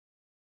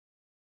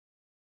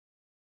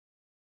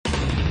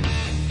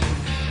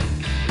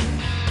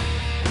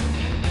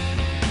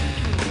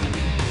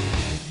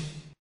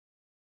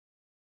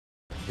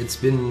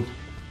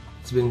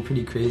it's been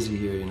pretty crazy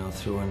here, you know,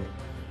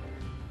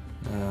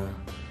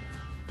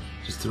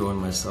 just throwing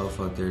myself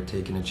out there,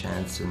 taking a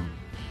chance, and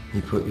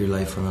you put your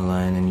life on the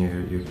line and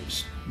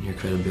your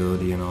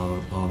credibility and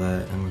all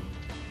that. And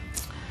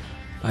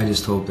I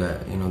just hope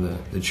that, you know,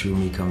 the true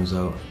me comes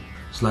out.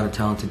 There's a lot of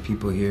talented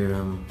people here.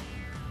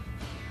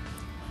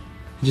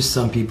 Just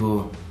some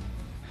people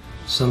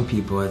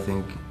I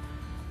think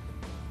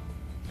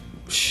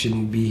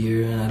shouldn't be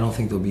here, and I don't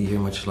think they'll be here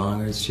much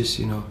longer. It's just,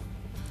 you know,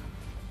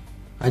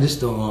 I just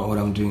don't want what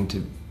I'm doing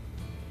to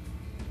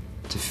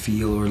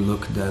feel or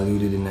look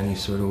diluted in any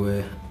sort of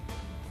way.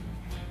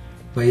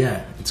 But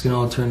yeah, it's gonna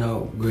all turn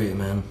out great,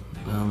 man.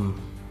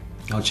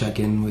 I'll check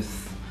in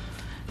with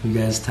you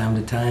guys time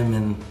to time,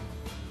 and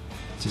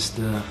just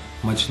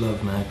much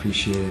love, man. I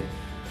appreciate it.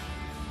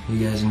 You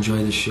guys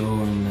enjoy the show,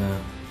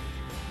 and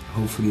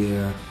hopefully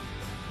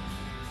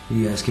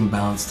you guys can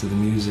bounce to the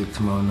music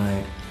tomorrow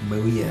night.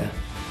 But yeah.